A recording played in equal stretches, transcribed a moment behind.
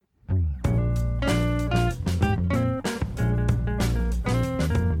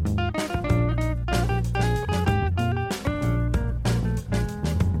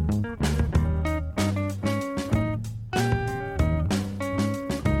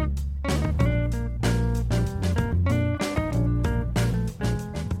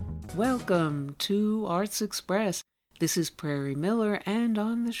Welcome to Arts Express. This is Prairie Miller, and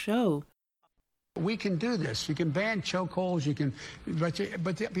on the show. We can do this. You can ban chokeholds.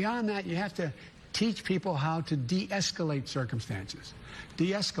 But beyond that, you have to teach people how to de-escalate circumstances.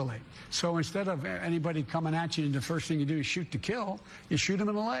 De-escalate. So instead of anybody coming at you and the first thing you do is shoot to kill, you shoot them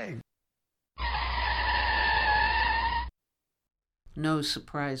in the leg. No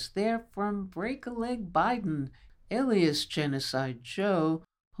surprise there from Break-a-Leg Biden, alias Genocide Joe,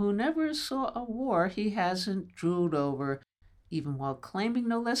 who never saw a war he hasn't drooled over, even while claiming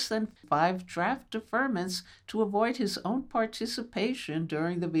no less than 5 draft deferments to avoid his own participation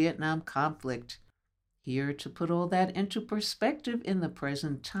during the Vietnam conflict. Here to put all that into perspective in the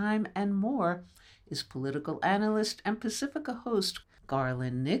present time and more is political analyst and Pacifica host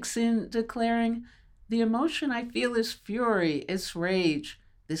Garland Nixon, declaring, "The emotion I feel is fury, it's rage.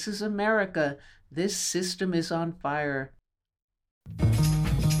 This is America. This system is on fire."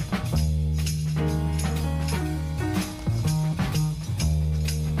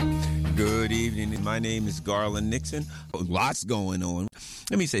 Good evening. My name is Garland Nixon. Lots going on.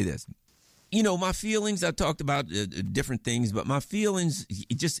 Let me say this. You know, my feelings, I talked about different things, but my feelings,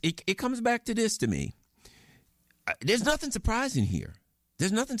 it comes back to this to me. There's nothing surprising here.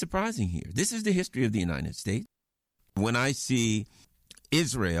 There's nothing surprising here. This is the history of the United States. When I see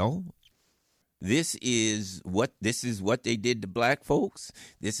Israel, this is what they did to black folks.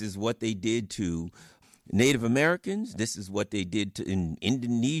 This is what they did to Native Americans. This is what they did to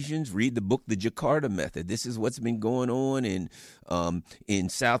Indonesians. Read the book, The Jakarta Method. This is what's been going on in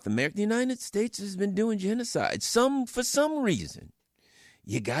South America. The United States has been doing genocide. For some reason.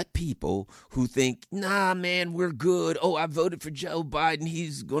 You got people who think, nah, man, we're good. Oh, I voted for Joe Biden.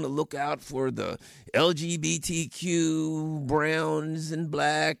 He's going to look out for the LGBTQ, browns and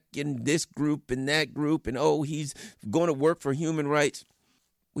black, and this group and that group. And, oh, he's going to work for human rights.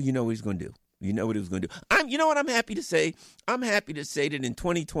 Well, you know what he's going to do. You know what he was going to do. You know what I'm happy to say? I'm happy to say that in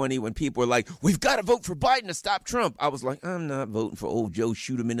 2020, when people were like, we've got to vote for Biden to stop Trump, I was like, I'm not voting for old Joe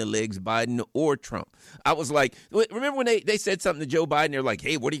shoot him in the legs, Biden or Trump. I was like, remember when they said something to Joe Biden? They're like,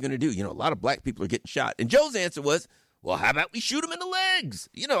 hey, what are you going to do? You know, a lot of black people are getting shot. And Joe's answer was, well, how about we shoot him in the legs?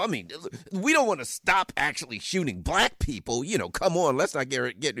 You know, I mean, we don't want to stop actually shooting black people. You know, come on, let's not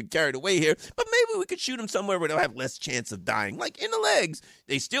get carried away here. But maybe we could shoot them somewhere where they'll have less chance of dying. Like in the legs,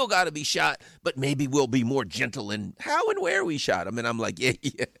 they still got to be shot, but maybe we'll be more gentle in how and where we shot them. And I'm like,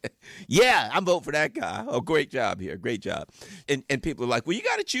 yeah, I'm voting for that guy. Oh, great job here, great job. And people are like, well, you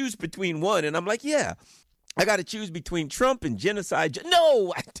got to choose between one. And I'm like, yeah. I got to choose between Trump and genocide.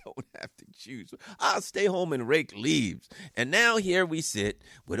 No, I don't have to choose. I'll stay home and rake leaves. And now here we sit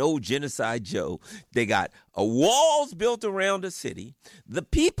with old Genocide Joe. They got walls built around the city. The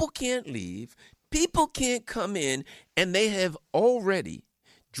people can't leave. People can't come in. And they have already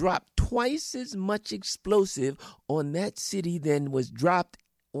dropped twice as much explosive on that city than was dropped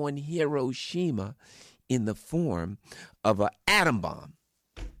on Hiroshima in the form of an atom bomb.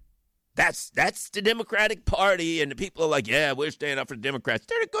 That's the Democratic Party, and the people are like, yeah, we're standing up for the Democrats.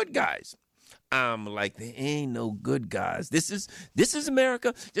 They're the good guys. I'm like, there ain't no good guys. This is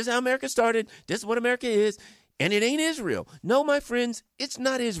America. This is how America started. This is what America is, and it ain't Israel. No, my friends, it's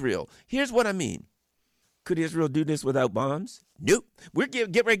not Israel. Here's what I mean. Could Israel do this without bombs? Nope. We're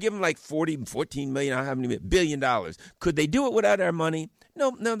get ready to give them like 14 million, how many billion dollars. Could they do it without our money?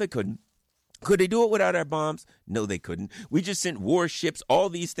 No, they couldn't. Could they do it without our bombs? No, they couldn't. We just sent warships, all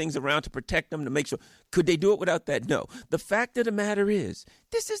these things around to protect them, to make sure. Could they do it without that? No. The fact of the matter is,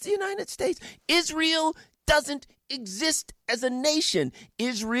 this is the United States. Israel doesn't exist as a nation.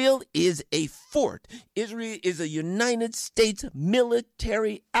 Israel is a fort. Israel is a United States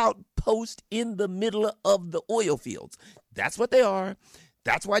military outpost in the middle of the oil fields. That's what they are.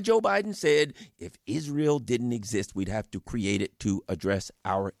 That's why Joe Biden said if Israel didn't exist, we'd have to create it to address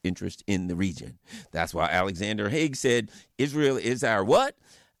our interest in the region. That's why Alexander Haig said Israel is our what?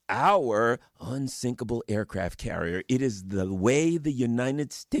 Our unsinkable aircraft carrier. It is the way the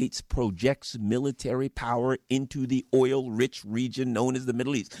United States projects military power into the oil-rich region known as the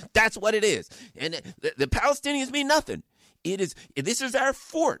Middle East. That's what it is. And the Palestinians mean nothing. This is our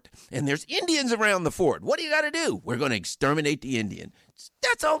fort, and there's Indians around the fort. What do you got to do? We're going to exterminate the Indian.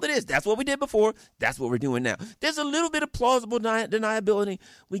 That's all it is. That's what we did before. That's what we're doing now. There's a little bit of plausible deniability.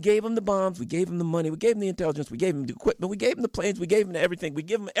 We gave them the bombs. We gave them the money. We gave them the intelligence. We gave them the equipment. We gave them the planes. We gave them everything. We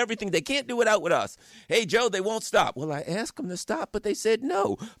give them everything. They can't do it out with us. Hey, Joe, they won't stop. Well, I asked them to stop, but they said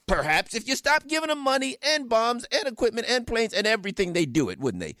no. Perhaps if you stop giving them money and bombs and equipment and planes and everything, they'd do it,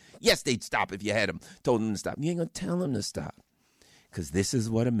 wouldn't they? Yes, they'd stop if you told them to stop. You ain't going to tell them to stop. Because this is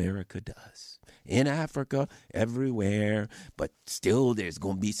what America does. in Africa, everywhere. But still, there's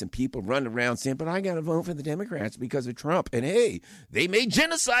going to be some people running around saying, but I got to vote for the Democrats because of Trump. And hey, they may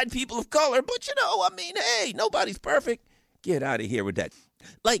genocide people of color, but hey, nobody's perfect. Get out of here with that.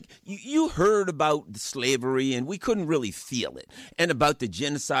 Like, you heard about slavery, and we couldn't really feel it, and about the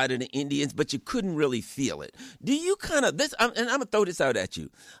genocide of the Indians, but you couldn't really feel it. Do you kind of, and I'm going to throw this out at you.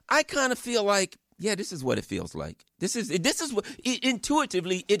 I kind of feel like, yeah, this is what it feels like. This is what,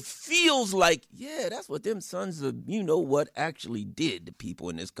 intuitively, it feels like, yeah, that's what them sons of you-know-what actually did to people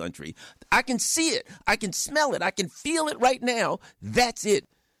in this country. I can see it. I can smell it. I can feel it right now. That's it.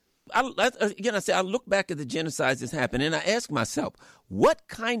 I look back at the genocides that's happened, and I ask myself, what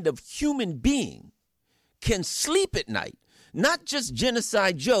kind of human being can sleep at night? Not just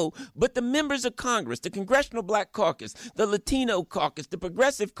Genocide Joe, but the members of Congress, the Congressional Black Caucus, the Latino Caucus, the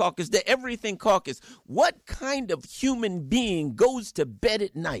Progressive Caucus, the Everything Caucus. What kind of human being goes to bed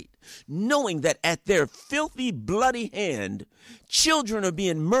at night knowing that at their filthy, bloody hand, children are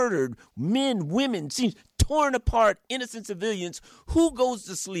being murdered, men, women, torn apart, innocent civilians? Who goes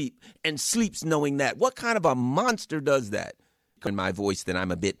to sleep and sleeps knowing that? What kind of a monster does that? In my voice, then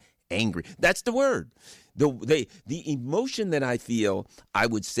I'm a bit angry. That's the word. The emotion that I feel, I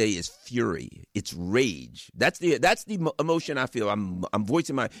would say, is fury. It's rage. That's the emotion I feel. I'm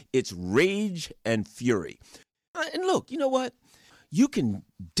voicing it's rage and fury. And look, you know what? You can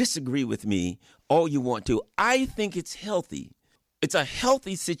disagree with me all you want to. I think it's healthy. It's a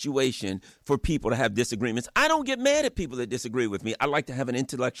healthy situation for people to have disagreements. I don't get mad at people that disagree with me. I like to have an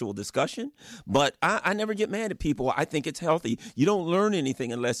intellectual discussion, but I never get mad at people. I think it's healthy. You don't learn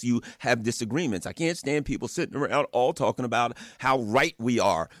anything unless you have disagreements. I can't stand people sitting around all talking about how right we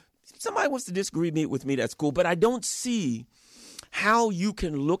are. If somebody wants to disagree with me, that's cool, but I don't see how you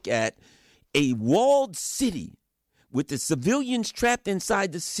can look at a walled city with the civilians trapped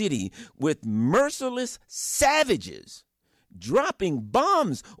inside the city with merciless savages dropping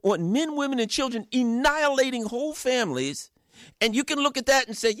bombs on men, women, and children, annihilating whole families. And you can look at that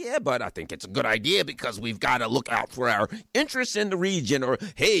and say, yeah, but I think it's a good idea because we've got to look out for our interests in the region. Or,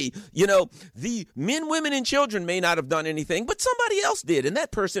 hey, the men, women, and children may not have done anything, but somebody else did. And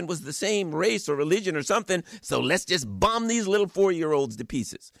that person was the same race or religion or something. So let's just bomb these little 4-year-olds to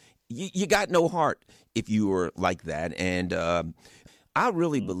pieces. You got no heart if you were like that. And I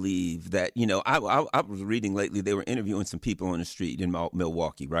really believe that, I was reading lately, they were interviewing some people on the street in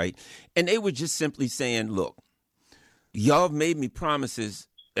Milwaukee, right? And they were just simply saying, look, y'all have made me promises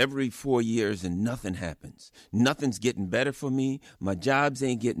every 4 years and nothing happens. Nothing's getting better for me. My jobs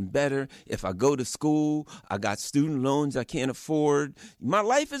ain't getting better. If I go to school, I got student loans I can't afford. My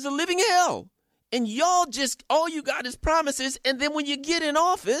life is a living hell. And y'all just, all you got is promises. And then when you get in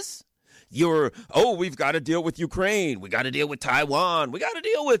office, we've got to deal with Ukraine. We got to deal with Taiwan. We got to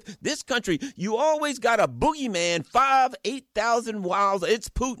deal with this country. You always got a boogeyman, 8,000 miles. It's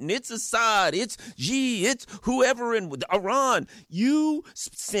Putin. It's Assad. It's Xi. It's whoever in Iran. You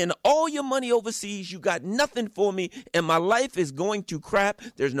send all your money overseas. You got nothing for me, and my life is going to crap.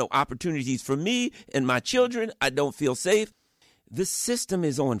 There's no opportunities for me and my children. I don't feel safe. This system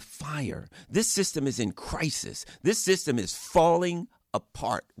is on fire. This system is in crisis. This system is falling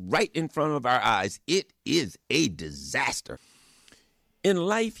apart right in front of our eyes. It is a disaster. In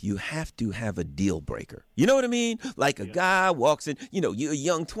life, you have to have a deal breaker. You know what I mean? Like a guy walks in, you're a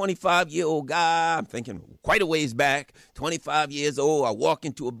young 25-year-old guy. I'm thinking quite a ways back, 25 years old. I walk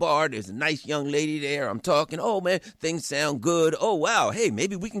into a bar. There's a nice young lady there. I'm talking. Oh, man, things sound good. Oh, wow. Hey,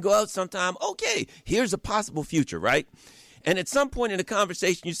 maybe we can go out sometime. Okay, here's a possible future, right? And at some point in the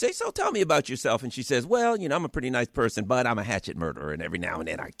conversation, you say, so tell me about yourself. And she says, well, I'm a pretty nice person, but I'm a hatchet murderer. And every now and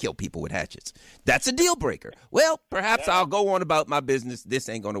then I kill people with hatchets. That's a deal breaker. Well, perhaps I'll go on about my business. This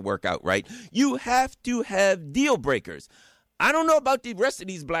ain't going to work out right. You have to have deal breakers. I don't know about the rest of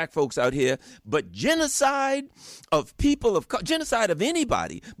these black folks out here, but genocide of people of color, genocide of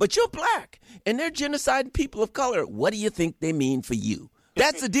anybody, but you're black and they're genociding people of color. What do you think they mean for you?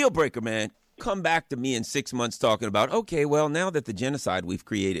 That's a deal breaker, man. Come back to me in 6 months talking about, okay, well, now that the genocide we've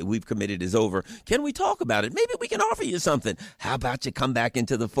committed is over, can we talk about it? Maybe we can offer you something. How about you come back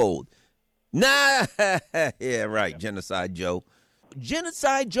into the fold? Nah, yeah, right, Genocide Joe.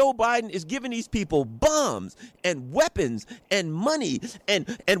 Genocide Joe Biden is giving these people bombs and weapons and money, and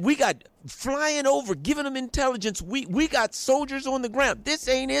we got flying over, giving them intelligence. We got soldiers on the ground. This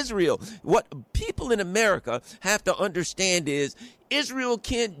ain't Israel. What people in America have to understand is Israel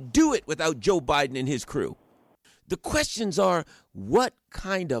can't do it without Joe Biden and his crew. The questions are, what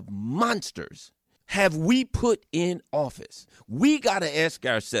kind of monsters have we put in office? We got to ask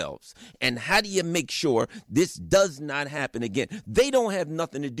ourselves, and how do you make sure this does not happen again? They don't have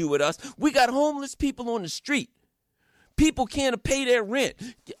nothing to do with us. We got homeless people on the street. People can't pay their rent.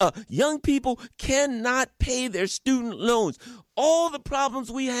 Young people cannot pay their student loans. All the problems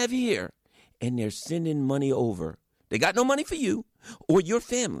we have here, and they're sending money over. They got no money for you or your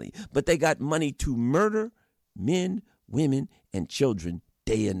family, but they got money to murder men, women, and children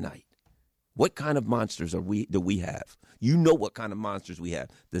day and night. What kind of monsters do we have? You know what kind of monsters we have.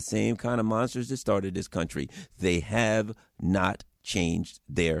 The same kind of monsters that started this country. They have not changed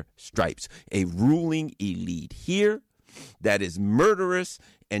their stripes. A ruling elite here that is murderous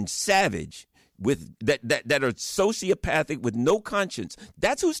and savage, with that are sociopathic with no conscience.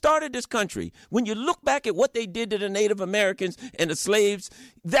 That's who started this country. When you look back at what they did to the Native Americans and the slaves,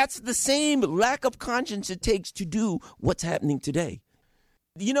 that's the same lack of conscience it takes to do what's happening today.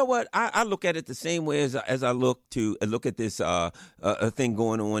 You know what? I look at it the same way as I look at this thing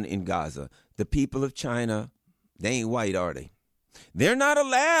going on in Gaza. The people of China, they ain't white, are they? They're not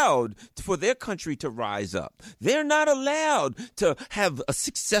allowed for their country to rise up. They're not allowed to have a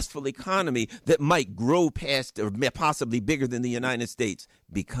successful economy that might grow past or possibly bigger than the United States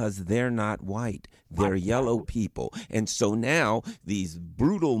because they're not white. They're yellow people. And so now these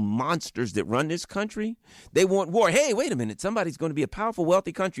brutal monsters that run this country, they want war. Hey, wait a minute. Somebody's going to be a powerful,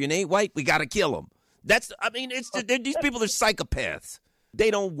 wealthy country and ain't white. We got to kill them. These people are psychopaths. They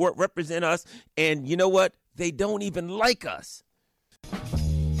don't represent us. And you know what? They don't even like us.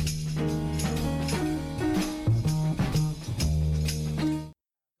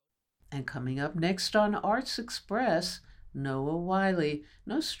 And coming up next on Arts Express, Noah Wylie,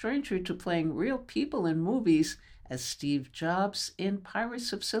 no stranger to playing real people in movies as Steve Jobs in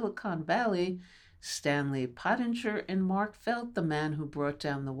Pirates of Silicon Valley, Stanley Pottinger in Mark Felt, the man who brought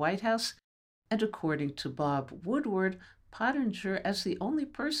down the White House, and according to Bob Woodward, Pottinger as the only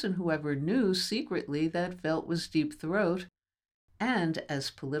person who ever knew secretly that Felt was Deep Throat, and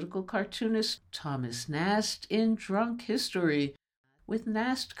as political cartoonist Thomas Nast in Drunk History, with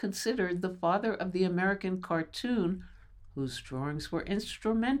Nast considered the father of the American cartoon, whose drawings were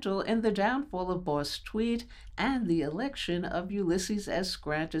instrumental in the downfall of Boss Tweed and the election of Ulysses S.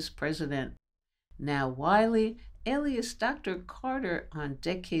 Grant as president. Now Wylie, alias Dr. Carter on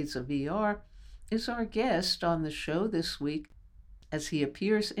Decades of ER, is our guest on the show this week as he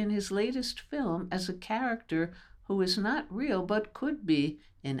appears in his latest film as a character who is not real but could be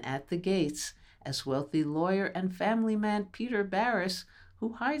in At the Gates, as wealthy lawyer and family man Peter Barris,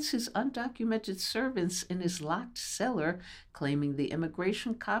 who hides his undocumented servants in his locked cellar, claiming the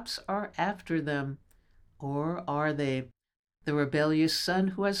immigration cops are after them. Or are they? The rebellious son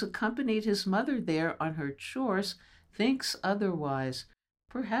who has accompanied his mother there on her chores thinks otherwise,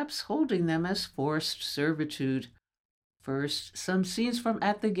 perhaps holding them as forced servitude. First, some scenes from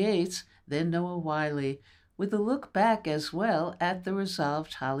At the Gates, then Noah Wylie, with a look back as well at the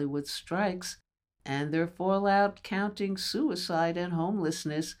resolved Hollywood strikes and their fallout counting suicide and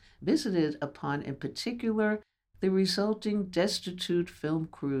homelessness visited upon in particular the resulting destitute film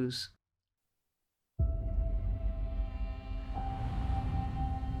crews.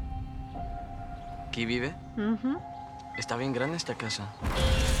 ¿Aquí vive? Está bien grande esta casa.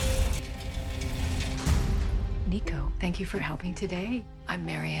 Nico, thank you for helping today. I'm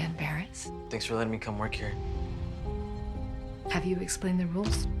Marianne Barris. Thanks for letting me come work here. Have you explained the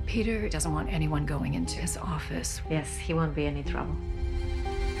rules? Peter doesn't want anyone going into his office. Yes, he won't be any trouble.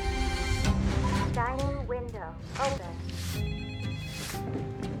 Dining window open.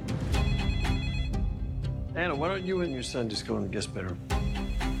 Anna, why don't you and your son just go in the guest bedroom?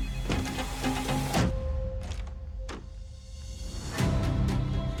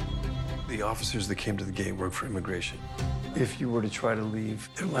 The officers that came to the gate work for immigration. If you were to try to leave,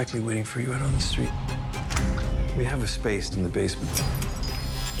 they're likely waiting for you out on the street. We have a space in the basement,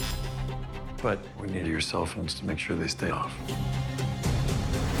 but we need your cell phones to make sure they stay off.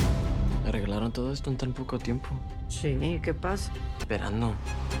 ¿Arreglaron todo esto en tan poco tiempo? Sí, ¿qué pasa? Esperando.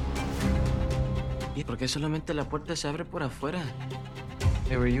 ¿Y por qué solamente la puerta se abre por afuera?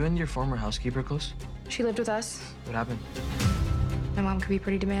 Hey, were you and your former housekeeper close? She lived with us. What happened? My mom could be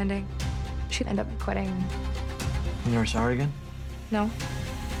pretty demanding. She'd end up quitting. And you're sorry again? No.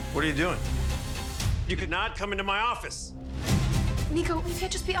 What are you doing? You could not come into my office. Nico, we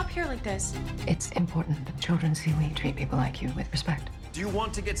can't just be up here like this. It's important that children see we treat people like you with respect. Do you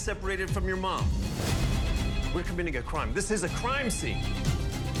want to get separated from your mom? We're committing a crime. This is a crime scene.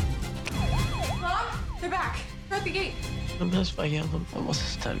 Mom, they're back. They're at the gate. No me has fallado. Vamos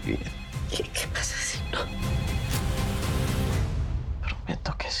a estar bien. ¿Qué pasa si no?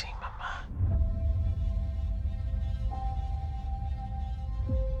 Prometo que sí, mamá.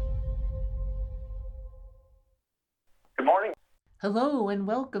 Hello and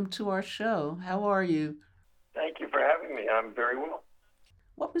welcome to our show. How are you? Thank you for having me. I'm very well.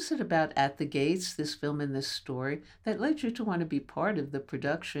 What was it about At the Gates, this film and this story, that led you to want to be part of the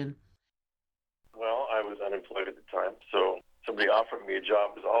production? Well, I was unemployed at the time, so somebody offering me a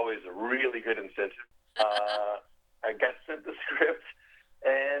job was always a really good incentive. I got sent the script,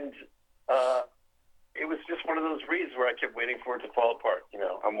 and it was just one of those reads where I kept waiting for it to fall apart. You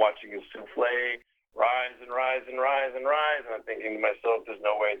know, I'm watching a souffle rise and rise and rise and rise, and I'm thinking to myself, there's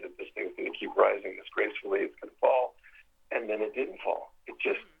no way that this thing's going to keep rising this gracefully. It's going to fall. And then it didn't fall. It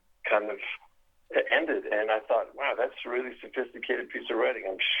just kind of ended. And I thought, wow, that's a really sophisticated piece of writing.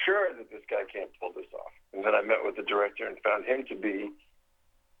 I'm sure that this guy can't pull this off. And then I met with the director and found him to be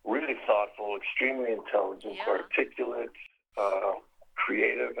really thoughtful, extremely intelligent, articulate,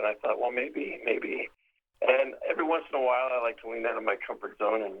 creative. And I thought, well, maybe. And every once in a while, I like to lean out of my comfort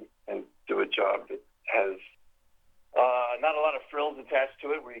zone and do a job that has not a lot of frills attached to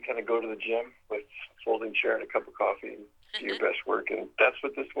it, where you kind of go to the gym with a folding chair and a cup of coffee and do your best work. And that's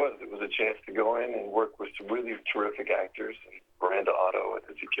what this was. It was a chance to go in and work with some really terrific actors, and Miranda Otto and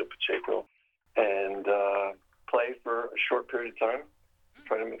Ezekiel Pacheco, and play for a short period of time,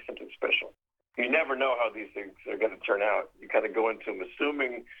 try to make something special. You never know how these things are going to turn out. You kind of go into them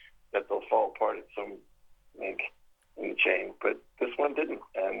assuming that they'll fall apart at some link in the chain, but this one didn't,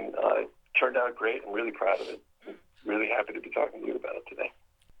 and it turned out great. I'm really proud of it. I'm really happy to be talking to you about it today.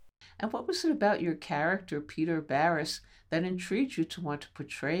 And what was it about your character, Peter Barris, that intrigued you to want to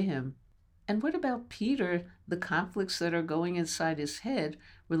portray him? And what about Peter, the conflicts that are going inside his head,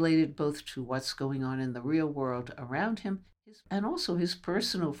 related both to what's going on in the real world around him, and also his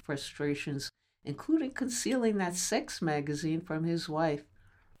personal frustrations, including concealing that sex magazine from his wife?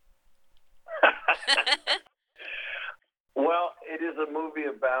 Well, it is a movie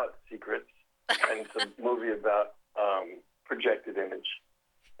about secrets, and it's a movie about projected image.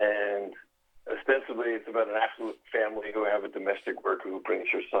 And ostensibly, it's about an affluent family who have a domestic worker who brings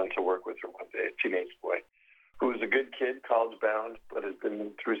her son to work with her one day, a teenage boy, who is a good kid, college-bound, but has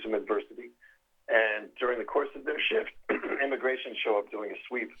been through some adversity. And during the course of their shift, immigration show up doing a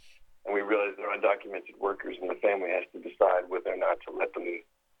sweep, and we realize they're undocumented workers, and the family has to decide whether or not to let them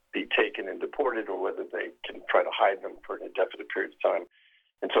be taken and deported, or whether they can try to hide them for an indefinite period of time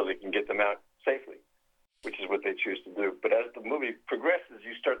until they can get them out safely, which is what they choose to do. But as the movie progresses,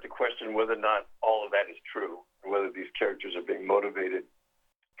 you start to question whether or not all of that is true, and whether these characters are being motivated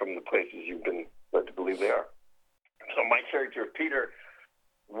from the places you've been led to believe they are. So my character, Peter,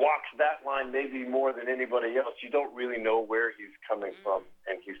 walks that line maybe more than anybody else. You don't really know where he's coming from,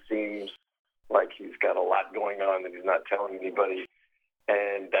 and he seems like he's got a lot going on that he's not telling anybody.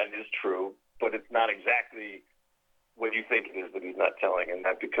 And that is true, but it's not exactly what you think it is that he's not telling, and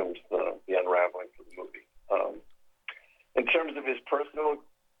that becomes the unraveling for the movie. In terms of his personal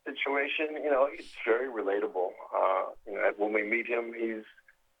situation, it's very relatable. When we meet him, he's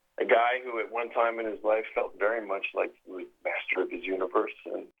a guy who at one time in his life felt very much like he was master of his universe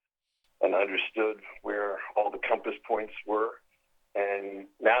and understood where all the compass points were. And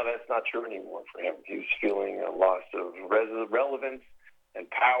now that's not true anymore for him. He's feeling a loss of relevance and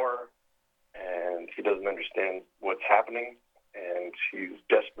power, and he doesn't understand what's happening, and he's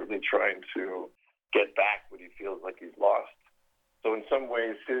desperately trying to get back what he feels like he's lost. So in some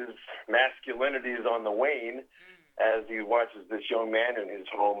ways, his masculinity is on the wane as he watches this young man in his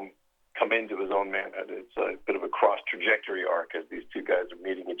home come into his own manhood. It's a bit of a cross-trajectory arc as these two guys are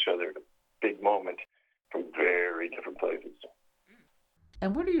meeting each other at a big moment from very different places.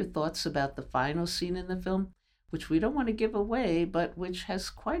 And what are your thoughts about the final scene in the film, which we don't want to give away, but which has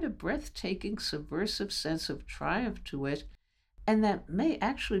quite a breathtaking, subversive sense of triumph to it, and that may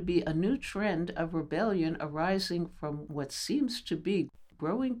actually be a new trend of rebellion arising from what seems to be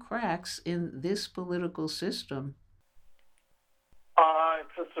growing cracks in this political system?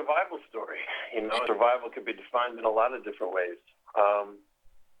 It's a survival story. Survival could be defined in a lot of different ways.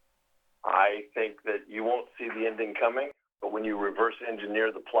 I think that you won't see the ending coming, but when you reverse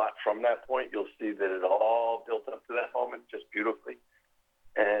engineer the plot from that point, you'll see that it all built up to that moment just beautifully.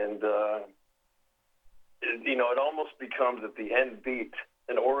 And, it almost becomes at the end beat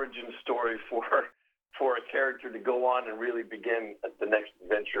an origin story for a character to go on and really begin the next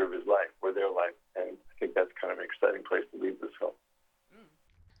adventure of his life or their life. And I think that's kind of an exciting place to leave this film.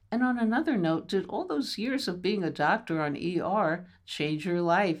 And on another note, did all those years of being a doctor on ER change your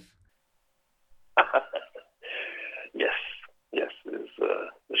life? Yes, is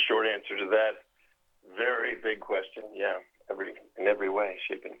the short answer to that very big question. Yeah, in every way,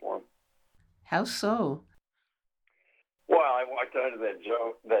 shape, and form. How so? Well, I walked out of that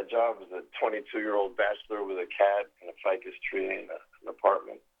job as a 22-year-old bachelor with a cat and a ficus tree in an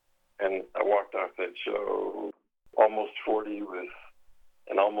apartment. And I walked off that show almost 40 with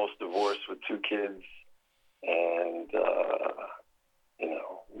an almost divorce with 2 kids, and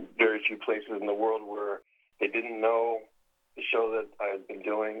very few places in the world where they didn't know the show that I had been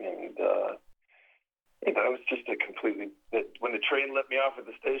doing, and it was just when the train let me off at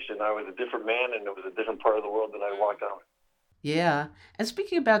the station, I was a different man, and it was a different part of the world that I walked on. Yeah. And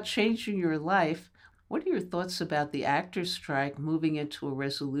speaking about changing your life, what are your thoughts about the actors' strike moving into a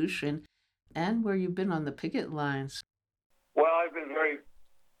resolution and where you've been on the picket lines? Well, I've been very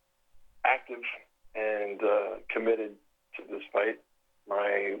active and committed to this fight.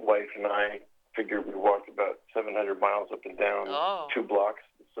 My wife and I figured we walked about 700 miles up and down 2 blocks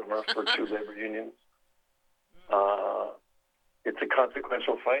this summer for 2 labor unions. It's a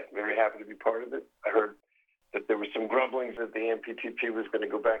consequential fight. I'm very happy to be part of it. I heard that there were some grumblings that the MPTP was going to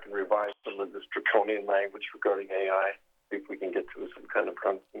go back and revise some of this draconian language regarding AI, see if we can get to some kind of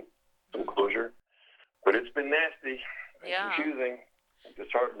some closure. But it's been nasty, and confusing, and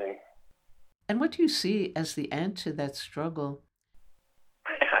disheartening. And what do you see as the end to that struggle?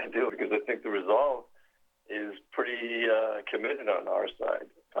 I do, because I think the resolve is pretty committed on our side.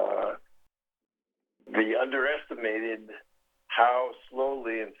 They underestimated how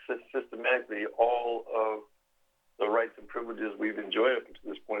slowly and systematically all of the rights and privileges we've enjoyed up to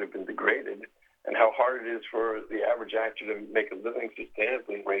this point have been degraded, and how hard it is for the average actor to make a living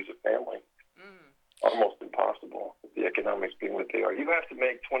sustainably and raise a family. Almost impossible, with the economics being what they are. You have to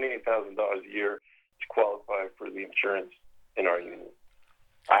make $28,000 a year to qualify for the insurance in our union.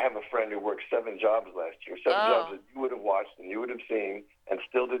 I have a friend who worked 7 jobs last year, 7 jobs that you would have watched and you would have seen, and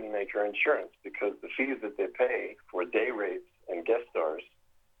still didn't make her insurance because the fees that they pay for day rates and guest stars,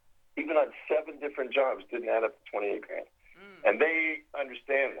 even on 7 different jobs, didn't add up to $28,000. And they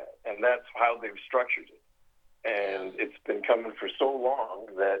understand that, and that's how they've structured it. And it's been coming for so long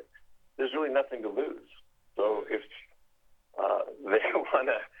that there's really nothing to lose. So if they want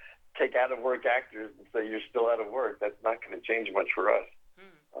to take out-of-work actors and say you're still out of work, that's not going to change much for us.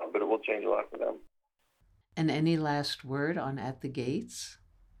 But it will change a lot for them. And any last word on At the Gates?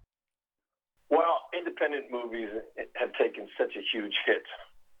 Well, independent movies have taken such a huge hit.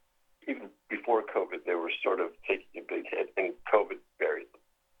 Even before COVID, they were sort of taking a big hit, and COVID buried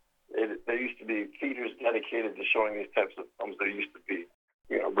them. There used to be theaters dedicated to showing these types of films. There used to be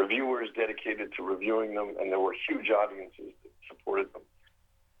reviewers dedicated to reviewing them, and there were huge audiences that supported them.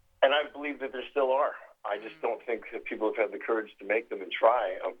 And I believe that there still are. I just don't think that people have had the courage to make them and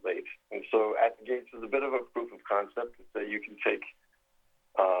try of late. And so At the Gates is a bit of a proof of concept to say you can take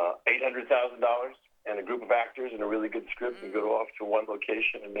 $800,000 and a group of actors and a really good script and go off to one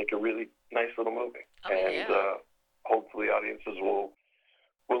location and make a really nice little movie. Hopefully audiences will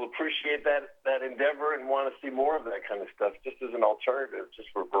appreciate that endeavor and want to see more of that kind of stuff, just as an alternative, just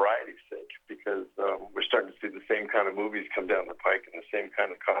for variety's sake, because we're starting to see the same kind of movies come down the pike and the same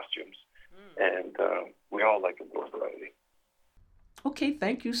kind of costumes. And we all like a little variety. Okay,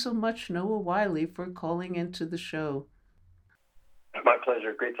 thank you so much, Noah Wylie, for calling into the show. My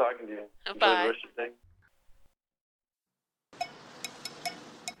pleasure. Great talking to you. Bye. Enjoy the rest of your day.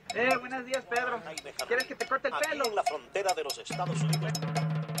 Buenos días, Pedro. ¿Quieres que te corte el pelo? En la frontera de los Estados Unidos.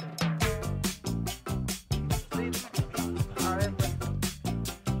 A ver, pues.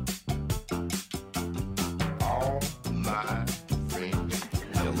 All my friends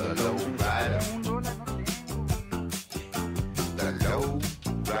know the low rider. The low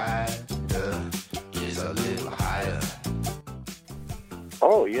rider is a little higher.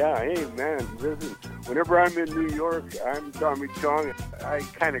 Oh, yeah. Hey, man. Listen, whenever I'm in New York, I'm Tommy Chong. I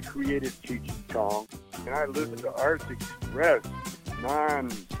kind of created Cheech and Chong. And I listen to Arts Express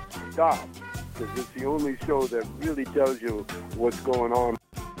non-stop because it's the only show that really tells you what's going on.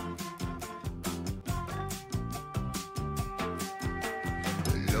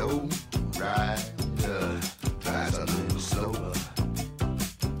 The low rider drives a little slower.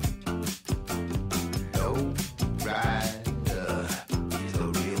 Low rider is a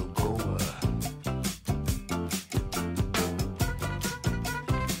real goer.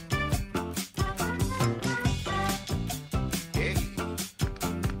 Hey.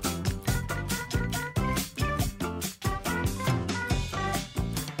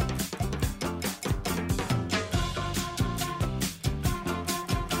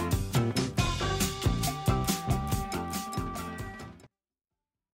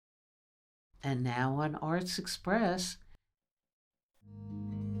 And now on Arts Express.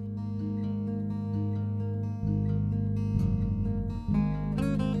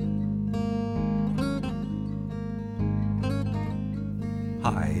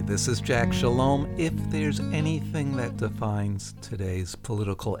 Hi, Hi, this is Jack Shalom. If there's anything that defines today's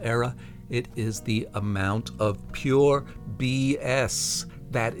political era, it is the amount of pure BS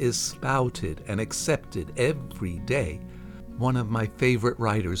that is spouted and accepted every day. One of my favorite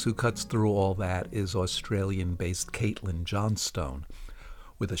writers who cuts through all that is Australian-based Caitlin Johnstone.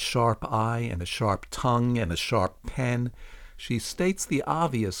 With a sharp eye and a sharp tongue and a sharp pen, she states the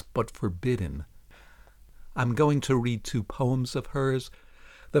obvious but forbidden. I'm going to read 2 poems of hers.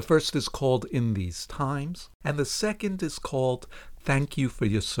 The first is called In These Times, and the second is called Thank You for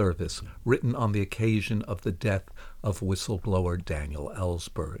Your Service, written on the occasion of the death of whistleblower Daniel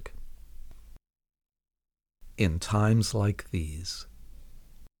Ellsberg. In times like these.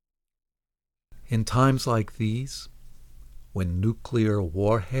 In times like these, when nuclear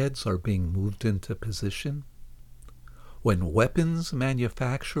warheads are being moved into position, when weapons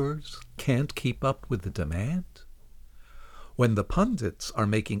manufacturers can't keep up with the demand, when the pundits are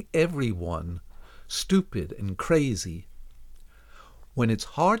making everyone stupid and crazy, when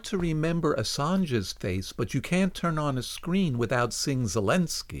it's hard to remember Assange's face, but you can't turn on a screen without seeing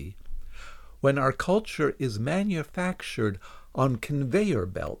Zelensky, when our culture is manufactured on conveyor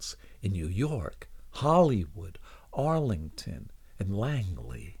belts in New York, Hollywood, Arlington, and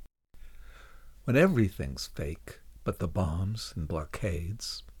Langley, when everything's fake but the bombs and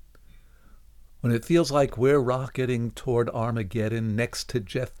blockades, when it feels like we're rocketing toward Armageddon next to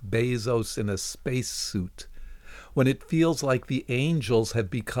Jeff Bezos in a spacesuit, when it feels like the angels have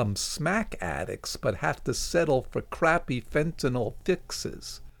become smack addicts but have to settle for crappy fentanyl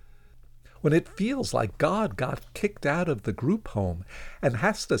fixes, when it feels like God got kicked out of the group home and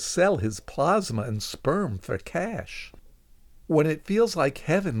has to sell his plasma and sperm for cash, when it feels like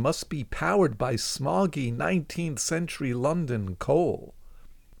heaven must be powered by smoggy 19th century London coal,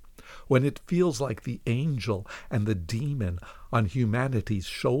 when it feels like the angel and the demon on humanity's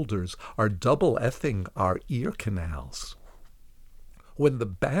shoulders are double effing our ear canals, when the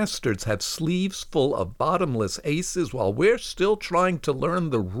bastards have sleeves full of bottomless aces while we're still trying to learn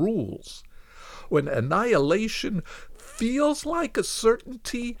the rules, when annihilation feels like a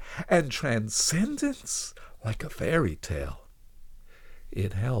certainty and transcendence like a fairy tale,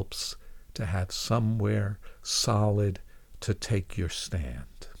 it helps to have somewhere solid to take your stand.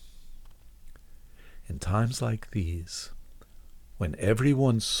 In times like these, when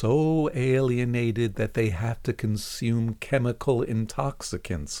everyone's so alienated that they have to consume chemical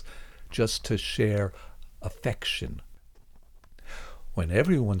intoxicants just to share affection, when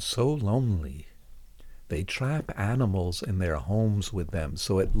everyone's so lonely they trap animals in their homes with them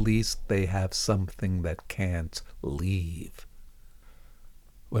so at least they have something that can't leave,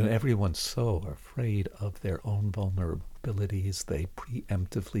 when everyone's so afraid of their own vulnerabilities, they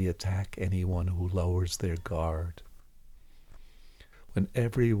preemptively attack anyone who lowers their guard. When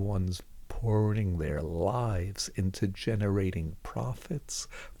everyone's pouring their lives into generating profits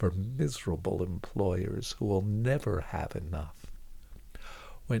for miserable employers who will never have enough.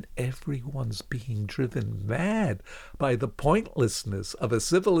 When everyone's being driven mad by the pointlessness of a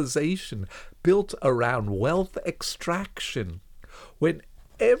civilization built around wealth extraction. When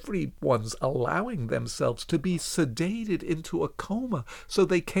everyone's allowing themselves to be sedated into a coma so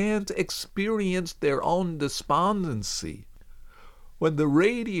they can't experience their own despondency. When the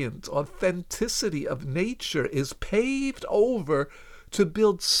radiant authenticity of nature is paved over to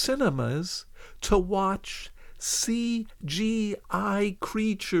build cinemas to watch CGI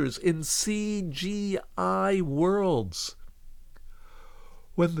creatures in CGI worlds.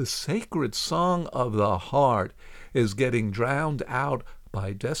 When the sacred song of the heart is getting drowned out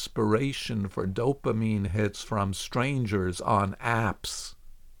by desperation for dopamine hits from strangers on apps.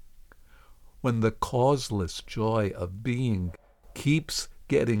 When the causeless joy of being keeps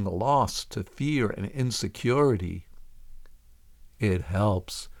getting lost to fear and insecurity, it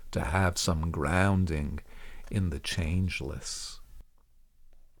helps to have some grounding in the changeless.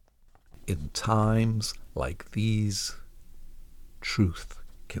 In times like these, truth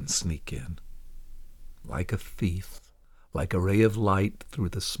can sneak in, like a thief, like a ray of light through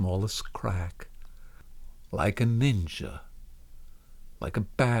the smallest crack, like a ninja, like a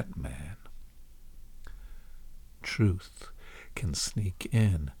Batman. Truth can sneak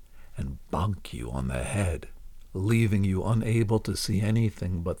in and bonk you on the head, leaving you unable to see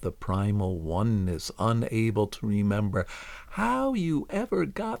anything but the primal oneness, unable to remember how you ever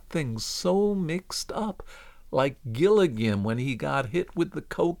got things so mixed up, like Gilligan when he got hit with the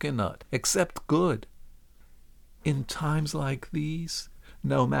coconut, except good. In times like these,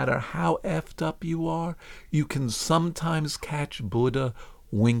 no matter how effed up you are, you can sometimes catch Buddha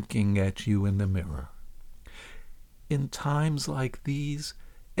winking at you in the mirror. In times like these,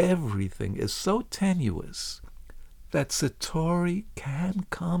 everything is so tenuous that Satori can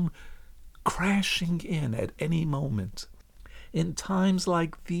come crashing in at any moment. In times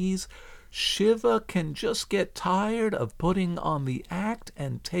like these, Shiva can just get tired of putting on the act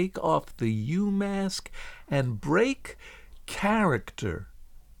and take off the you mask and break character.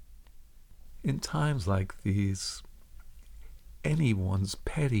 In times like these, anyone's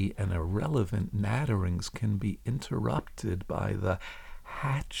petty and irrelevant natterings can be interrupted by the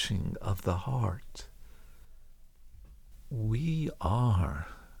hatching of the heart. We are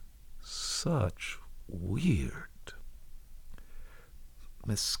such weird,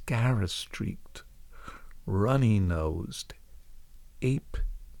 mascara-streaked, runny-nosed ape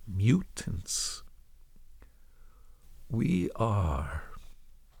mutants. We are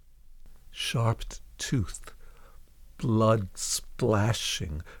sharp-toothed,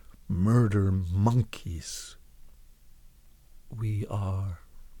 blood-splashing murder monkeys. We are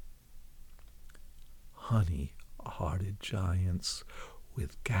honey-hearted giants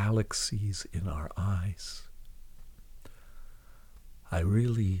with galaxies in our eyes. I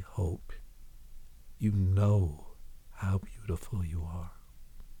really hope you know how beautiful you are.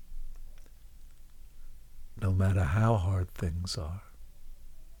 No matter how hard things are,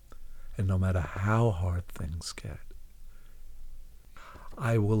 and no matter how hard things get,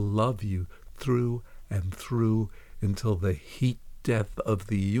 I will love you through and through until the heat death of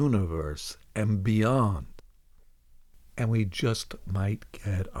the universe and beyond. And we just might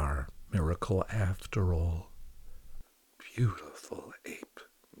get our miracle after all. Beautiful ape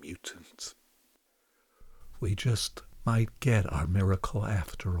mutant. We just might get our miracle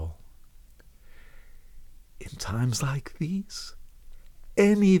after all. In times like these,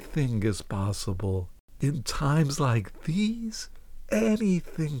 anything is possible. In times like these,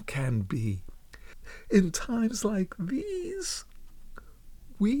 anything can be. In times like these,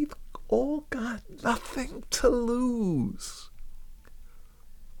 we've all got nothing to lose.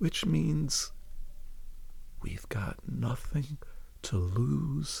 Which means we've got nothing to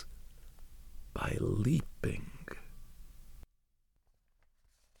lose by leaping.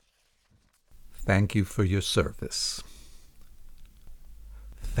 Thank you for your service.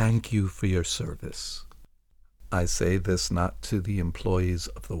 Thank you for your service. I say this not to the employees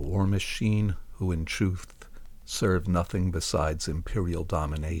of the war machine, who in truth serve nothing besides imperial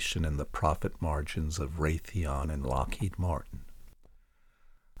domination and the profit margins of Raytheon and Lockheed Martin.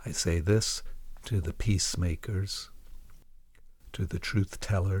 I say this to the peacemakers, to the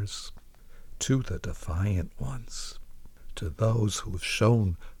truth-tellers, to the defiant ones, to those who have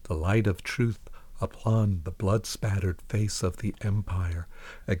shown the light of truth upon the blood-spattered face of the empire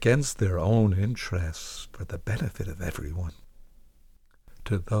against their own interests for the benefit of everyone,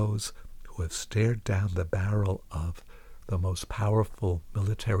 to those who have stared down the barrel of the most powerful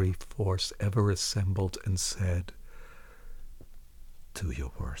military force ever assembled and said, "Do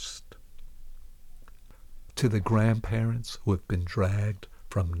your worst." To the grandparents who have been dragged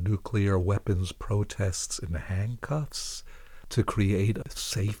from nuclear weapons protests in handcuffs to create a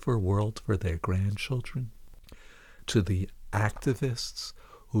safer world for their grandchildren, to the activists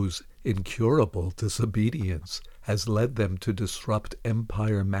whose incurable disobedience has led them to disrupt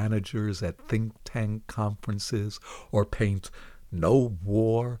empire managers at think tank conferences or paint "No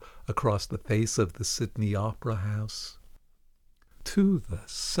War" across the face of the Sydney Opera House, to the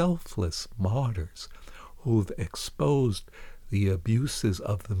selfless martyrs who've exposed the abuses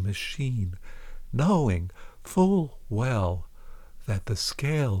of the machine, knowing full well that the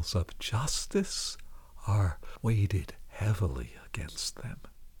scales of justice are weighted heavily against them.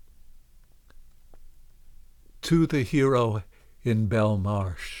 To the hero in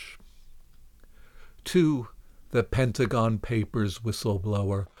Belmarsh, to the Pentagon Papers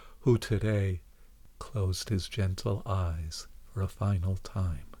whistleblower who today closed his gentle eyes for a final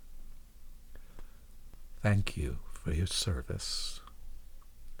time. Thank you for your service,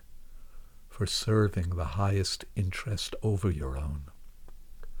 for serving the highest interest over your own,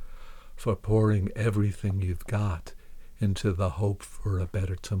 for pouring everything you've got into the hope for a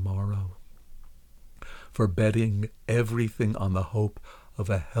better tomorrow, for betting everything on the hope of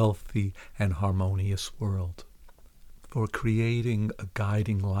a healthy and harmonious world, for creating a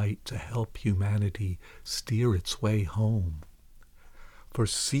guiding light to help humanity steer its way home, for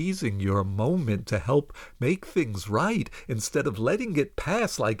seizing your moment to help make things right instead of letting it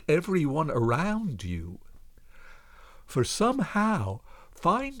pass like everyone around you, for somehow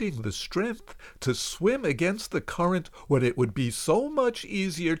finding the strength to swim against the current when it would be so much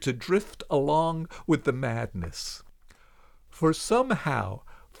easier to drift along with the madness, for somehow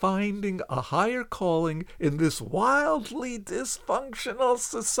finding a higher calling in this wildly dysfunctional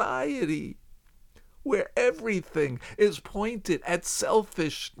society, where everything is pointed at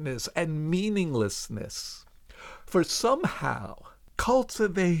selfishness and meaninglessness. For somehow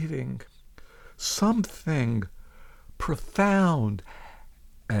cultivating something profound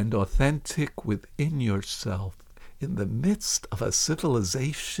and authentic within yourself in the midst of a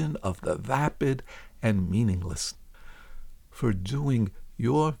civilization of the vapid and meaningless, for doing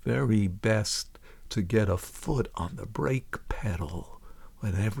your very best to get a foot on the brake pedal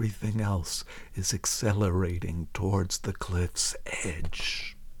when everything else is accelerating towards the cliff's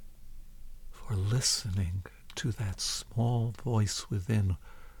edge, for listening to that small voice within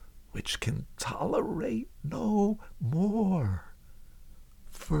which can tolerate no more,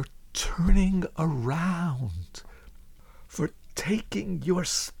 for turning around, for taking your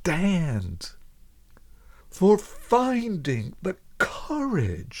stand, for finding the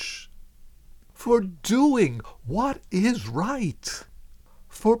courage, for doing what is right,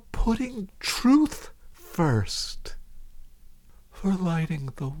 for putting truth first, for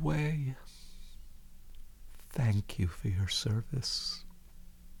lighting the way. Thank you for your service.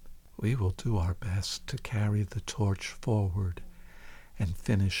 We will do our best to carry the torch forward and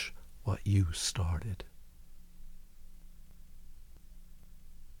finish what you started.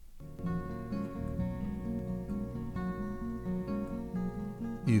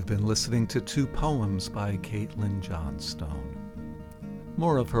 You've been listening to 2 poems by Caitlin Johnstone.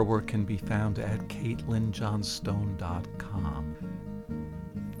 More of her work can be found at CaitlinJohnstone.com.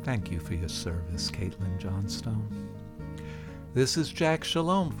 Thank you for your service, Caitlin Johnstone. This is Jack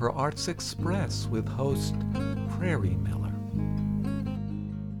Shalom for Arts Express with host Prairie Miller.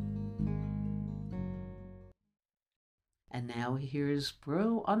 And now here's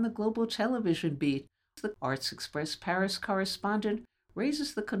Broe on the Global Television Beat. The Arts Express Paris correspondent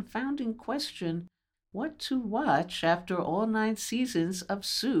raises the confounding question, what to watch after all 9 seasons of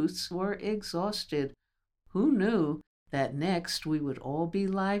Suits were exhausted? Who knew that next we would all be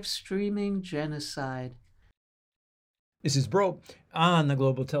live streaming genocide? This is Broe on the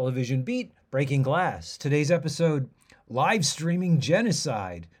Global Television Beat, Breaking Glass. Today's episode, live streaming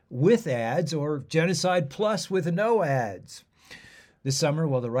genocide with ads or genocide plus with no ads. This summer,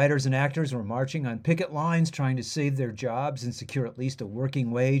 while the writers and actors were marching on picket lines trying to save their jobs and secure at least a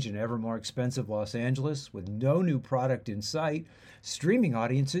working wage in ever more expensive Los Angeles with no new product in sight, streaming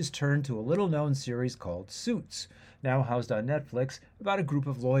audiences turned to a little-known series called Suits, now housed on Netflix, about a group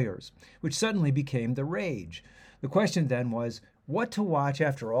of lawyers, which suddenly became the rage. The question then was, what to watch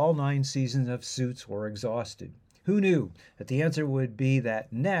after all 9 seasons of Suits were exhausted? Who knew that the answer would be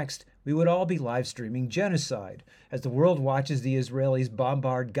that next we would all be live streaming genocide as the world watches the Israelis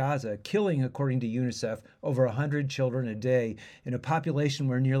bombard Gaza, killing, according to UNICEF, over 100 children a day in a population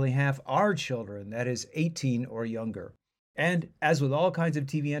where nearly half are children, that is 18 or younger. And as with all kinds of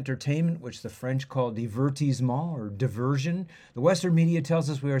TV entertainment, which the French call divertissement or diversion, the Western media tells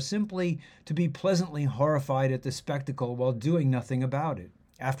us we are simply to be pleasantly horrified at the spectacle while doing nothing about it.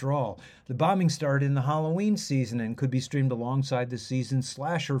 After all, the bombing started in the Halloween season and could be streamed alongside the season's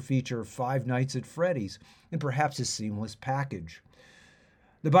slasher feature, Five Nights at Freddy's, in perhaps a seamless package.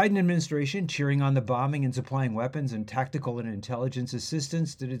 The Biden administration, cheering on the bombing and supplying weapons and tactical and intelligence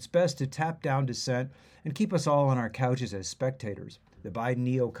assistance, did its best to tap down dissent and keep us all on our couches as spectators. The Biden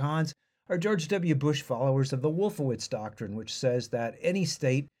neocons are George W. Bush followers of the Wolfowitz Doctrine, which says that any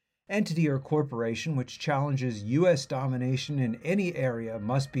state, entity, or corporation which challenges U.S. domination in any area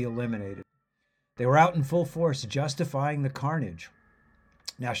must be eliminated. They were out in full force justifying the carnage.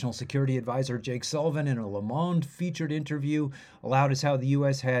 National Security Advisor Jake Sullivan, in a Le Monde featured interview, allowed us how the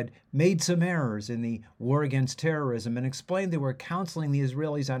U.S. had made some errors in the war against terrorism and explained they were counseling the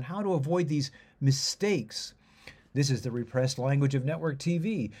Israelis on how to avoid these mistakes. This is the repressed language of network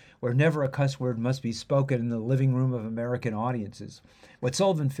TV, where never a cuss word must be spoken in the living room of American audiences. What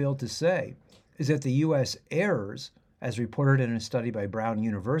Sullivan failed to say is that the U.S. errors, as reported in a study by Brown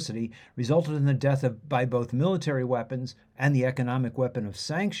University, resulted in the death by both military weapons and the economic weapon of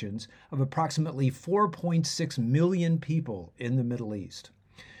sanctions of approximately 4.6 million people in the Middle East.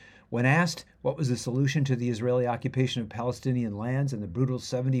 When asked what was the solution to the Israeli occupation of Palestinian lands and the brutal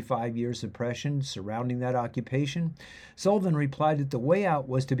 75-year suppression surrounding that occupation, Sullivan replied that the way out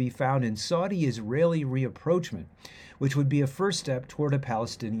was to be found in Saudi-Israeli reapproachment, which would be a first step toward a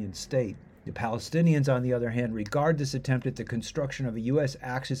Palestinian state. The Palestinians, on the other hand, regard this attempt at the construction of a U.S.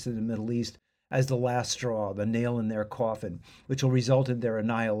 axis in the Middle East as the last straw, the nail in their coffin, which will result in their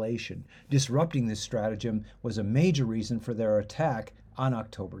annihilation. Disrupting this stratagem was a major reason for their attack on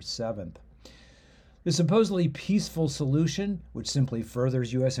October 7th. The supposedly peaceful solution, which simply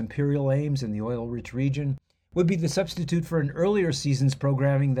furthers U.S. imperial aims in the oil-rich region, would be the substitute for an earlier season's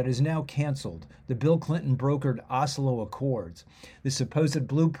programming that is now canceled, the Bill Clinton brokered Oslo Accords. The supposed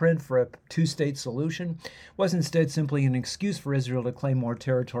blueprint for a two-state solution was instead simply an excuse for Israel to claim more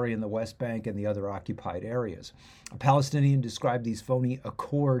territory in the West Bank and the other occupied areas. A Palestinian described these phony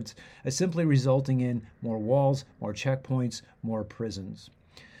accords as simply resulting in more walls, more checkpoints, more prisons.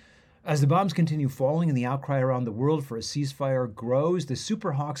 As the bombs continue falling and the outcry around the world for a ceasefire grows, the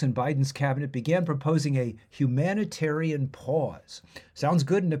superhawks in Biden's cabinet began proposing a humanitarian pause. Sounds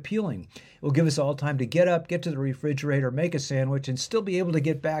good and appealing. It will give us all time to get up, get to the refrigerator, make a sandwich, and still be able to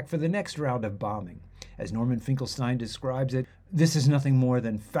get back for the next round of bombing. As Norman Finkelstein describes it, this is nothing more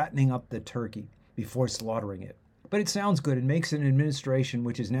than fattening up the turkey before slaughtering it. But it sounds good and makes an administration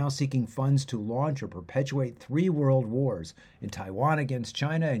which is now seeking funds to launch or perpetuate 3 world wars, in Taiwan against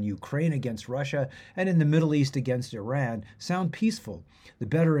China and Ukraine against Russia, and in the Middle East against Iran, sound peaceful. The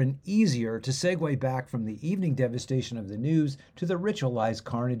better and easier to segue back from the evening devastation of the news to the ritualized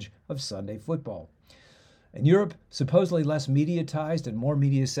carnage of Sunday football. In Europe, supposedly less mediatized and more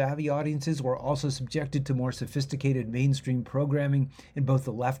media-savvy audiences were also subjected to more sophisticated mainstream programming in both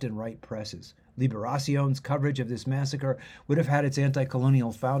the left and right presses. Liberation's coverage of this massacre would have had its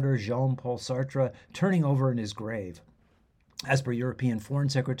anti-colonial founder, Jean-Paul Sartre, turning over in his grave. As per European Foreign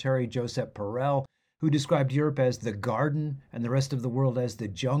Secretary Josep Borrell, who described Europe as the garden and the rest of the world as the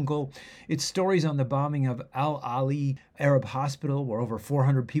jungle, its stories on the bombing of Al-Ali Arab Hospital, where over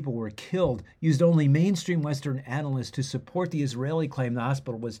 400 people were killed, used only mainstream Western analysts to support the Israeli claim the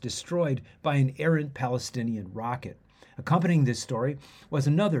hospital was destroyed by an errant Palestinian rocket. Accompanying this story was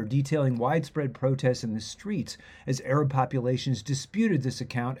another detailing widespread protests in the streets as Arab populations disputed this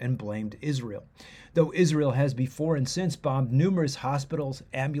account and blamed Israel. Though Israel has before and since bombed numerous hospitals,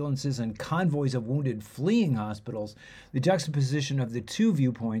 ambulances, and convoys of wounded fleeing hospitals, the juxtaposition of the two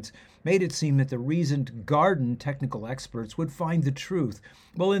viewpoints made it seem that the reasoned garden technical experts would find the truth,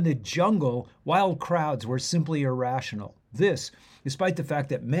 while in the jungle, wild crowds were simply irrational. This, despite the fact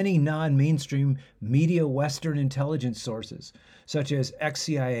that many non-mainstream media Western intelligence sources, such as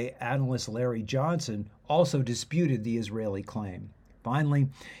ex-CIA analyst Larry Johnson, also disputed the Israeli claim. Finally,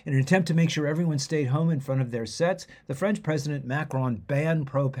 in an attempt to make sure everyone stayed home in front of their sets, the French President Macron banned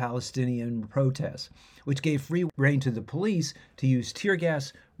pro-Palestinian protests, which gave free rein to the police to use tear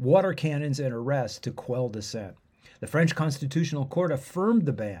gas, water cannons, and arrests to quell dissent. The French Constitutional Court affirmed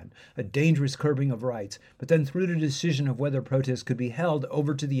the ban, a dangerous curbing of rights, but then threw the decision of whether protests could be held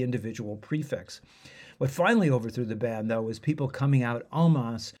over to the individual prefects. What finally overthrew the ban, though, was people coming out en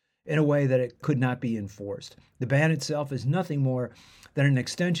masse in a way that it could not be enforced. The ban itself is nothing more than an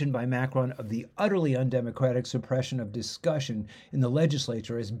extension by Macron of the utterly undemocratic suppression of discussion in the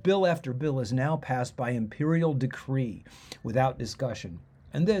legislature, as bill after bill is now passed by imperial decree without discussion.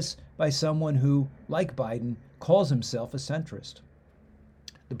 And this by someone who, like Biden, calls himself a centrist.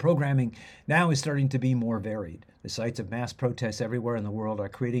 The programming now is starting to be more varied. The sites of mass protests everywhere in the world are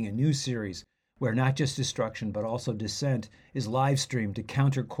creating a new series where not just destruction but also dissent is live streamed to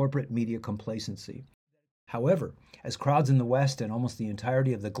counter corporate media complacency. However, as crowds in the West and almost the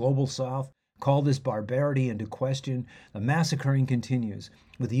entirety of the global South call this barbarity into question, the massacring continues,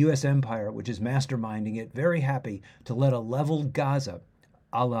 with the U.S. empire, which is masterminding it, very happy to let a leveled Gaza,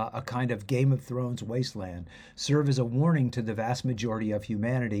 a la a kind of Game of Thrones wasteland, serve as a warning to the vast majority of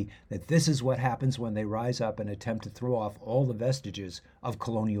humanity that this is what happens when they rise up and attempt to throw off all the vestiges of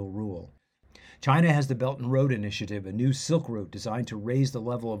colonial rule. China has the Belt and Road Initiative, a new Silk Route designed to raise the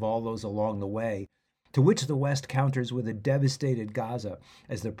level of all those along the way, to which the West counters with a devastated Gaza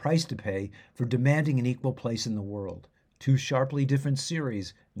as the price to pay for demanding an equal place in the world. 2 sharply different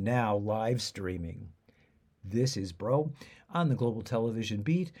series, now live streaming. This is Broe on the Global Television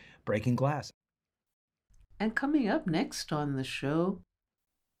Beat, Breaking Glass. And coming up next on the show...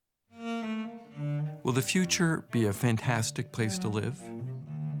 Will the future be a fantastic place to live?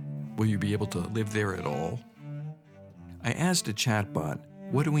 Will you be able to live there at all? I asked a chatbot,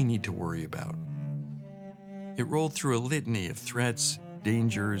 what do we need to worry about? It rolled through a litany of threats,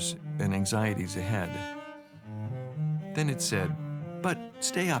 dangers, and anxieties ahead. Then it said, but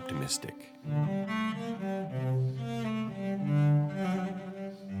stay optimistic.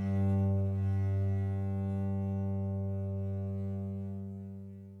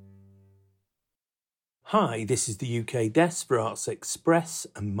 Hi, this is the UK Desperates Express,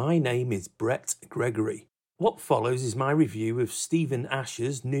 and my name is Brett Gregory. What follows is my review of Stephen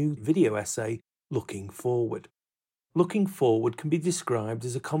Asher's new video essay, Looking Forward. Looking Forward can be described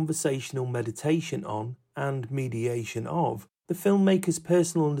as a conversational meditation on, and mediation of, the filmmaker's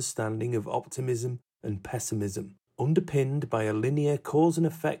personal understanding of optimism, and pessimism, underpinned by a linear cause and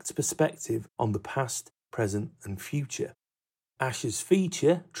effect perspective on the past, present and future. Asher's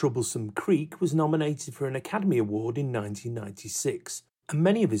feature, Troublesome Creek, was nominated for an Academy Award in 1996, and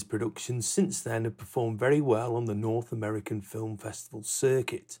many of his productions since then have performed very well on the North American Film Festival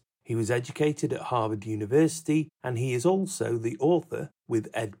circuit. He was educated at Harvard University, and he is also the author, with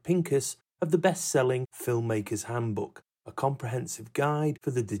Ed Pincus, of the best-selling Filmmaker's Handbook, a comprehensive guide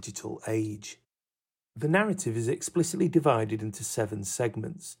for the digital age. The narrative is explicitly divided into 7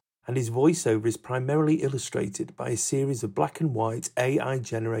 segments, and his voiceover is primarily illustrated by a series of black and white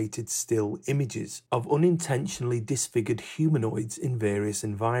AI-generated still images of unintentionally disfigured humanoids in various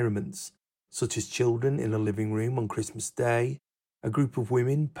environments, such as children in a living room on Christmas Day, a group of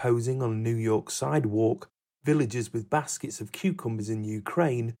women posing on a New York sidewalk, villagers with baskets of cucumbers in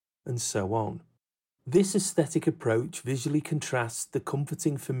Ukraine, and so on. This aesthetic approach visually contrasts the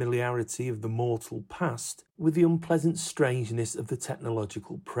comforting familiarity of the mortal past with the unpleasant strangeness of the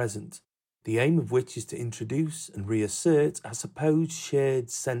technological present, the aim of which is to introduce and reassert a supposed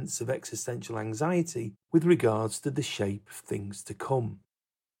shared sense of existential anxiety with regards to the shape of things to come.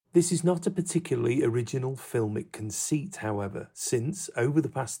 This is not a particularly original filmic conceit, however, since, over the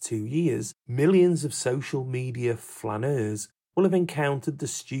past 2 years, millions of social media flaneurs will have encountered the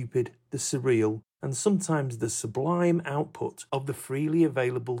stupid, the surreal, and sometimes the sublime output of the freely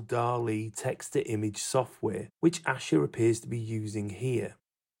available DALL-E text-to-image software, which Asher appears to be using here.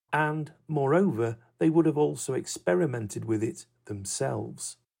 And, moreover, they would have also experimented with it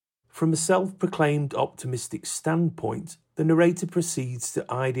themselves. From a self-proclaimed optimistic standpoint, the narrator proceeds to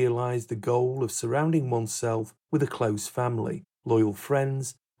idealise the goal of surrounding oneself with a close family, loyal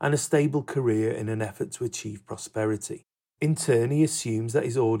friends, and a stable career in an effort to achieve prosperity. In turn, he assumes that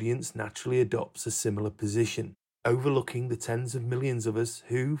his audience naturally adopts a similar position, overlooking the tens of millions of us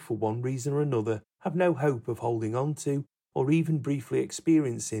who, for one reason or another, have no hope of holding on to, or even briefly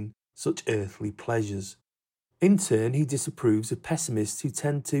experiencing, such earthly pleasures. In turn, he disapproves of pessimists who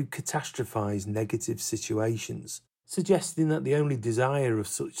tend to catastrophise negative situations, suggesting that the only desire of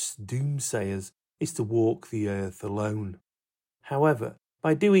such doomsayers is to walk the earth alone. However,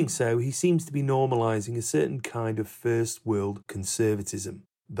 by doing so, he seems to be normalising a certain kind of first-world conservatism,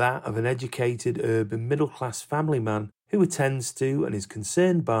 that of an educated urban middle-class family man who attends to and is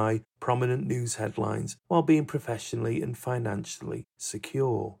concerned by prominent news headlines while being professionally and financially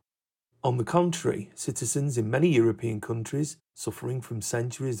secure. On the contrary, citizens in many European countries, suffering from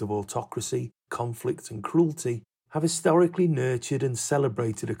centuries of autocracy, conflict and cruelty, have historically nurtured and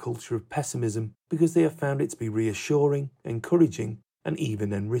celebrated a culture of pessimism because they have found it to be reassuring, encouraging, and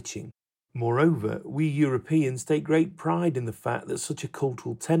even enriching. Moreover, we Europeans take great pride in the fact that such a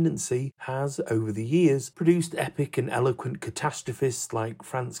cultural tendency has, over the years, produced epic and eloquent catastrophists like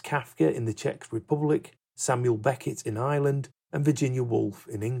Franz Kafka in the Czech Republic, Samuel Beckett in Ireland, and Virginia Woolf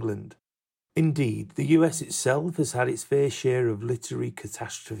in England. Indeed, the US itself has had its fair share of literary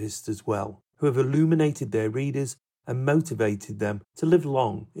catastrophists as well, who have illuminated their readers and motivated them to live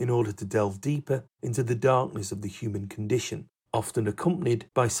long in order to delve deeper into the darkness of the human condition, often accompanied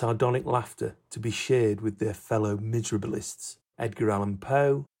by sardonic laughter to be shared with their fellow miserabilists, Edgar Allan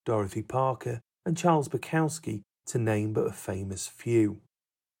Poe, Dorothy Parker, and Charles Bukowski, to name but a famous few.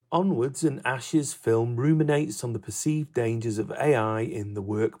 Onwards, and Asher's film ruminates on the perceived dangers of AI in the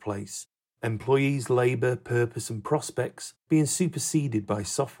workplace, employees' labour, purpose and prospects being superseded by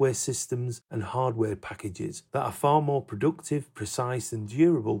software systems and hardware packages that are far more productive, precise and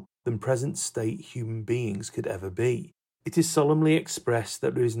durable than present-state human beings could ever be. It is solemnly expressed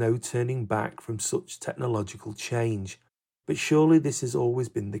that there is no turning back from such technological change, but surely this has always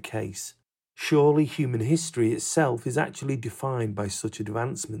been the case. Surely human history itself is actually defined by such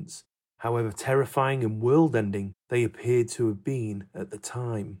advancements, however terrifying and world-ending they appeared to have been at the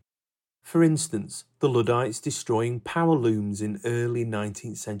time. For instance, the Luddites destroying power looms in early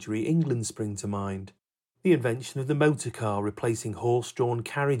 19th century England spring to mind, the invention of the motor car replacing horse-drawn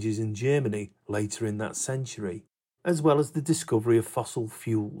carriages in Germany later in that century, as well as the discovery of fossil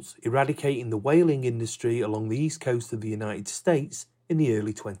fuels, eradicating the whaling industry along the east coast of the United States in the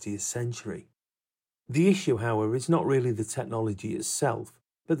early 20th century. The issue, however, is not really the technology itself,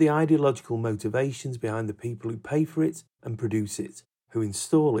 but the ideological motivations behind the people who pay for it and produce it, who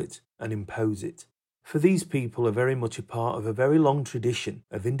install it and impose it. For these people are very much a part of a very long tradition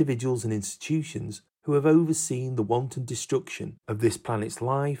of individuals and institutions who have overseen the wanton destruction of this planet's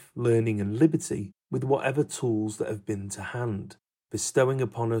life, learning and liberty with whatever tools that have been to hand, bestowing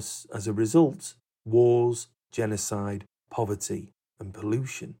upon us, as a result, wars, genocide, poverty and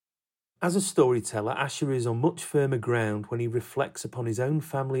pollution. As a storyteller, Asher is on much firmer ground when he reflects upon his own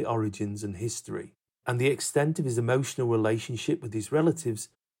family origins and history. and the extent of his emotional relationship with his relatives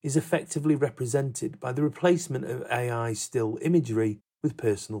is effectively represented by the replacement of AI still imagery with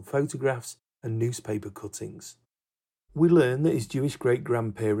personal photographs and newspaper cuttings. We learn that his Jewish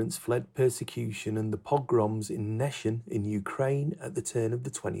great-grandparents fled persecution and the pogroms in Neshin in Ukraine at the turn of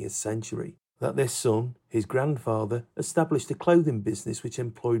the 20th century, that their son, his grandfather, established a clothing business which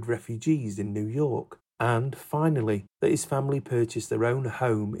employed refugees in New York, and, finally, that his family purchased their own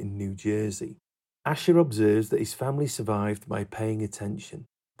home in New Jersey. Asher observes that his family survived by paying attention,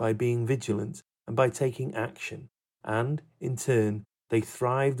 by being vigilant, and by taking action, and, in turn, they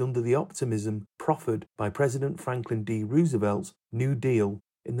thrived under the optimism proffered by President Franklin D. Roosevelt's New Deal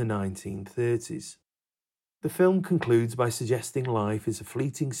in the 1930s. The film concludes by suggesting life is a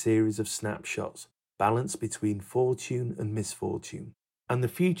fleeting series of snapshots, balanced between fortune and misfortune, and the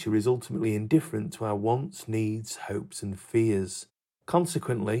future is ultimately indifferent to our wants, needs, hopes, and fears.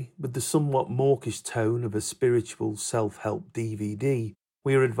 Consequently, with the somewhat mawkish tone of a spiritual self-help DVD,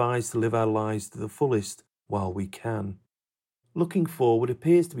 we are advised to live our lives to the fullest while we can. Looking Forward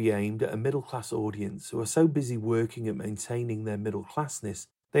appears to be aimed at a middle-class audience who are so busy working at maintaining their middle-classness,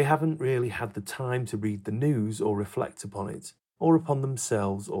 they haven't really had the time to read the news or reflect upon it, or upon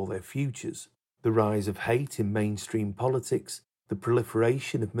themselves or their futures. The rise of hate in mainstream politics, the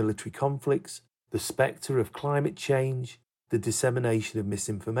proliferation of military conflicts, the spectre of climate change, the dissemination of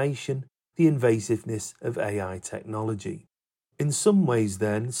misinformation, the invasiveness of AI technology. In some ways,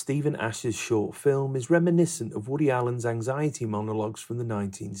 then, Stephen Asher's short film is reminiscent of Woody Allen's anxiety monologues from the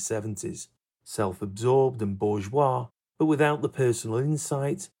 1970s, self-absorbed and bourgeois, but without the personal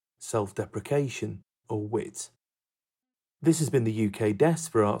insight, self-deprecation, or wit. This has been the UK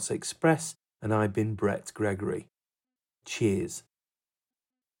Desk for Arts Express, and I've been Brett Gregory. Cheers.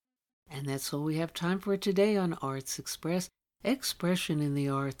 And that's all we have time for today on Arts Express, Expression in the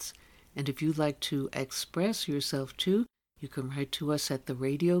Arts. And if you'd like to express yourself too, you can write to us at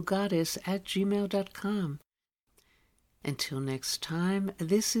theradiogoddess@gmail.com. Until next time,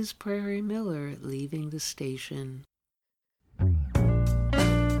 this is Prairie Miller leaving the station.